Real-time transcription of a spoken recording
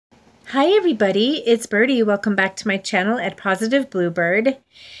Hi everybody, it's Birdie. Welcome back to my channel at Positive Bluebird.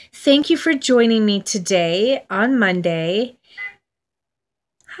 Thank you for joining me today on Monday.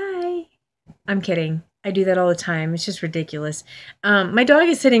 Hi. I'm kidding. I do that all the time. It's just ridiculous. My dog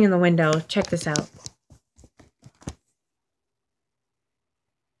is sitting in the window. Check this out.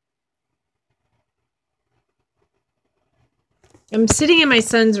 I'm sitting in my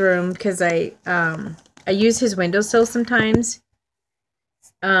son's room because I use his windowsill sometimes.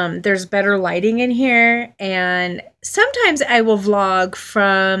 There's better lighting in here, and sometimes I will vlog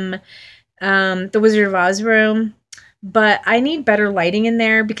from the Wizard of Oz room, but I need better lighting in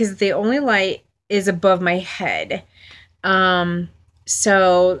there because the only light is above my head.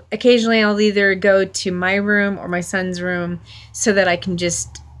 So occasionally I'll either go to my room or my son's room so that I can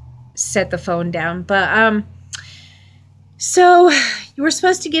just set the phone down. But so you were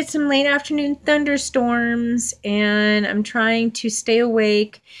supposed to get some late afternoon thunderstorms, and I'm trying to stay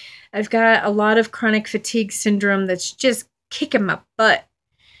awake. I've got a lot of chronic fatigue syndrome that's just kicking my butt.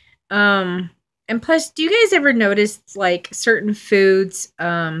 And plus, do you guys ever notice like certain foods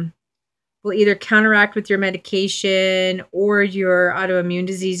will either counteract with your medication or your autoimmune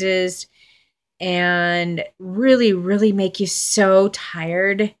diseases and really, really make you so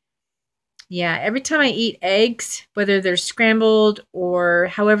tired? Yeah, every time I eat eggs, whether they're scrambled or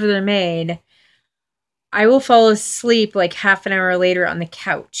however they're made, I will fall asleep like half an hour later on the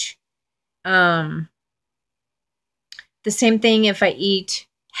couch. The same thing if I eat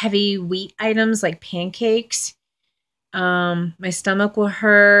heavy wheat items like pancakes. My stomach will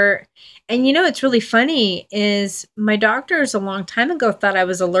hurt. And you know, it's really funny is my doctors a long time ago thought I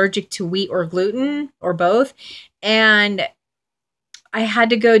was allergic to wheat or gluten or both. And I had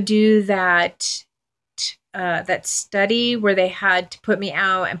to go do that study where they had to put me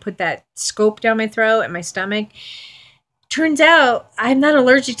out and put that scope down my throat and my stomach. Turns out I'm not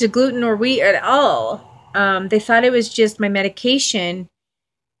allergic to gluten or wheat at all. They thought it was just my medication,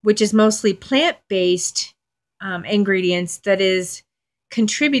 which is mostly plant-based ingredients, that is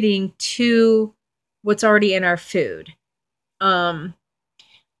contributing to what's already in our food. I'm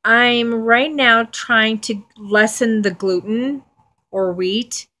right now trying to lessen the gluten or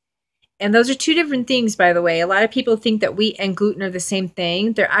wheat. And those are two different things, by the way. A lot of people think that wheat and gluten are the same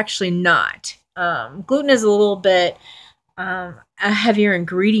thing. They're actually not. Gluten is a little bit a heavier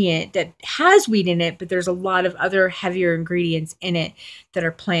ingredient that has wheat in it, but there's a lot of other heavier ingredients in it that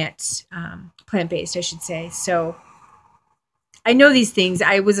are plant-based, I should say. So I know these things.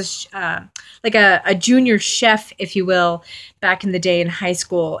 I was a junior chef, if you will, back in the day in high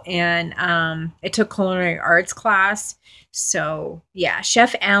school, and I took culinary arts class. So yeah,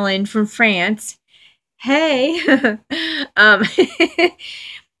 Chef Alan from France. Hey, back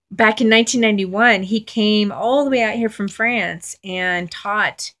in 1991, he came all the way out here from France and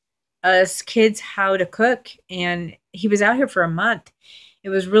taught us kids how to cook, and he was out here for a month. It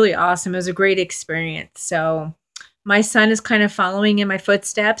was really awesome. It was a great experience. So my son is kind of following in my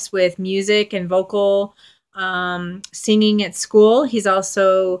footsteps with music and vocal singing at school. He's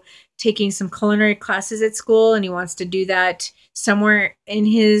also taking some culinary classes at school, and he wants to do that somewhere in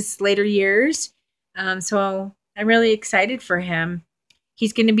his later years. So I'm really excited for him.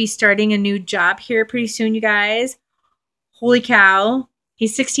 He's going to be starting a new job here pretty soon, you guys. Holy cow.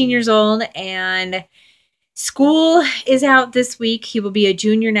 He's 16 years old, and school is out this week. He will be a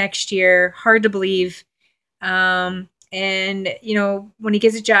junior next year. Hard to believe. And, you know, when he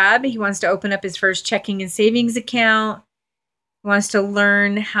gets a job, he wants to open up his first checking and savings account. He wants to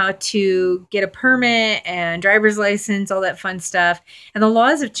learn how to get a permit and driver's license, all that fun stuff. And the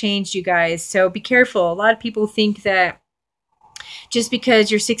laws have changed, you guys, so be careful. A lot of people think that just because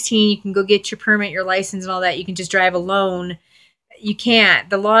you're 16, you can go get your permit, your license, and all that. You can just drive alone. You can't.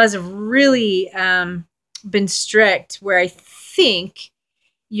 The laws have really been strict, where I think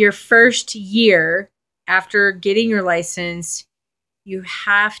your first year after getting your license, you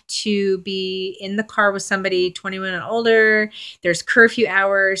have to be in the car with somebody 21 and older. There's curfew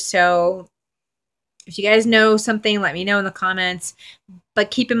hours. So if you guys know something, let me know in the comments. But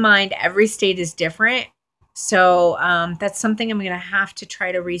keep in mind, every state is different. So that's something I'm going to have to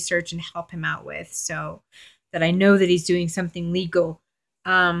try to research and help him out with, so that I know that he's doing something legal.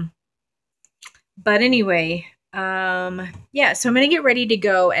 But anyway, yeah, so I'm going to get ready to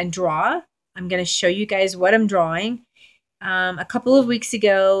go and draw. I'm going to show you guys what I'm drawing. A couple of weeks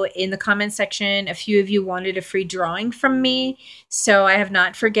ago in the comment section, a few of you wanted a free drawing from me. So I have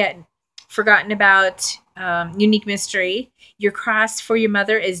not forgotten about Unique Mystery. Your cross for your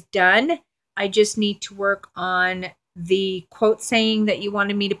mother is done. I just need to work on the quote saying that you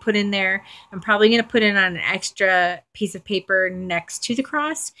wanted me to put in there. I'm probably going to put it on an extra piece of paper next to the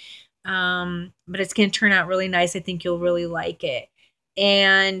cross. But it's going to turn out really nice. I think you'll really like it.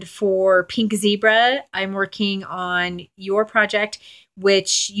 And for Pink Zebra, I'm working on your project,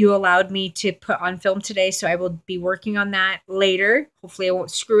 which you allowed me to put on film today. So I will be working on that later. Hopefully I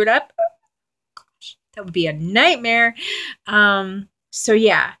won't screw it up. Gosh, that would be a nightmare. So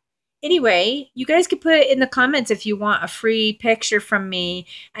yeah. Anyway, you guys could put in the comments if you want a free picture from me.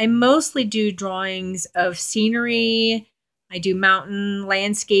 I mostly do drawings of scenery. I do mountain,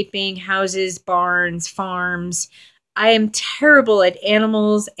 landscaping, houses, barns, farms. I am terrible at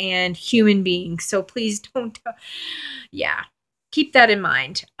animals and human beings, so please don't. Yeah, keep that in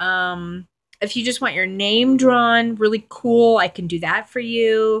mind. If you just want your name drawn really cool, I can do that for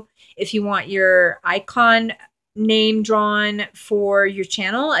you. If you want your icon name drawn for your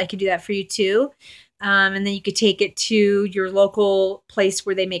channel, I can do that for you too. And then you could take it to your local place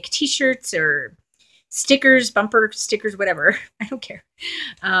where they make t-shirts or stickers, bumper stickers, whatever. I don't care.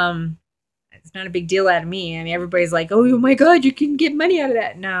 It's not a big deal out of me. I mean, everybody's like, oh my God, you can get money out of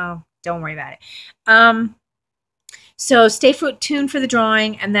that. No, don't worry about it. So stay tuned for the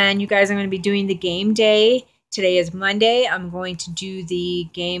drawing. And then you guys are going to be doing the game day. Today is Monday. I'm going to do the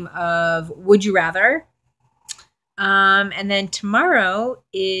game of Would You Rather. And then tomorrow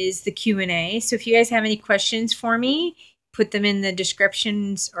is the Q&A. So if you guys have any questions for me, put them in the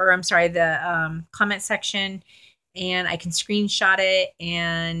descriptions, or I'm sorry, the comment section, and I can screenshot it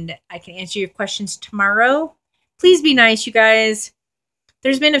and I can answer your questions tomorrow. Please be nice, you guys.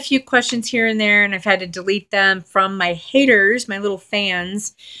 There's been a few questions here and there, and I've had to delete them from my haters, my little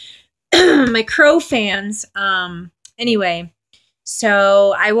fans, my crow fans. Anyway,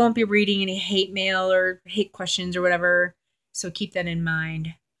 so I won't be reading any hate mail or hate questions or whatever. So keep that in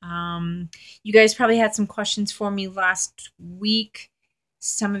mind. You guys probably had some questions for me last week.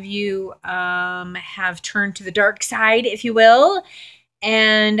 Some of you have turned to the dark side, if you will,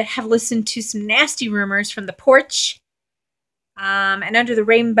 and have listened to some nasty rumors from the porch and under the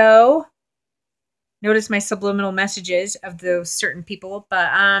rainbow. Notice my subliminal messages of those certain people.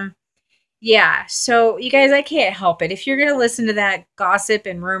 But yeah, so you guys, I can't help it. If you're going to listen to that gossip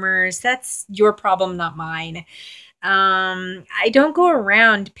and rumors, that's your problem, not mine. I don't go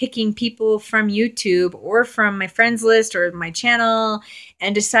around picking people from YouTube or from my friends list or my channel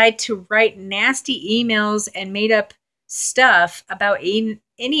and decide to write nasty emails and made up stuff about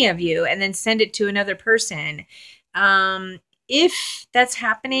any of you and then send it to another person. If that's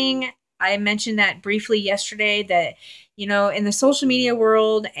happening, I mentioned that briefly yesterday that, you know, in the social media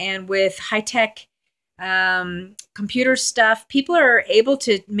world and with high-tech computer stuff, people are able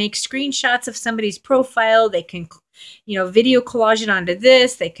to make screenshots of somebody's profile. They can, you know, video collage it onto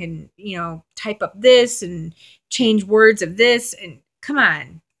this. They can, you know, type up this and change words of this. And come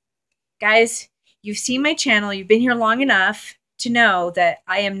on, guys, you've seen my channel. You've been here long enough to know that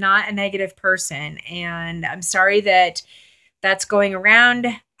I am not a negative person. And I'm sorry that that's going around.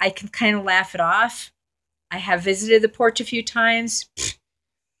 I can kind of laugh it off. I have visited the porch a few times.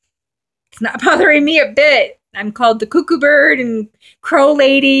 It's not bothering me a bit. I'm called the cuckoo bird and crow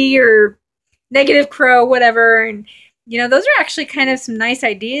lady or negative crow, whatever. And, you know, those are actually kind of some nice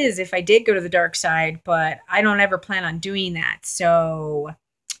ideas if I did go to the dark side, but I don't ever plan on doing that. So,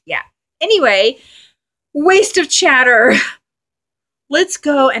 yeah. Anyway, waste of chatter. Let's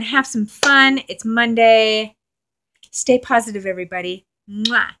go and have some fun. It's Monday. Stay positive, everybody.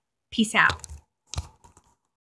 Mwah. Peace out.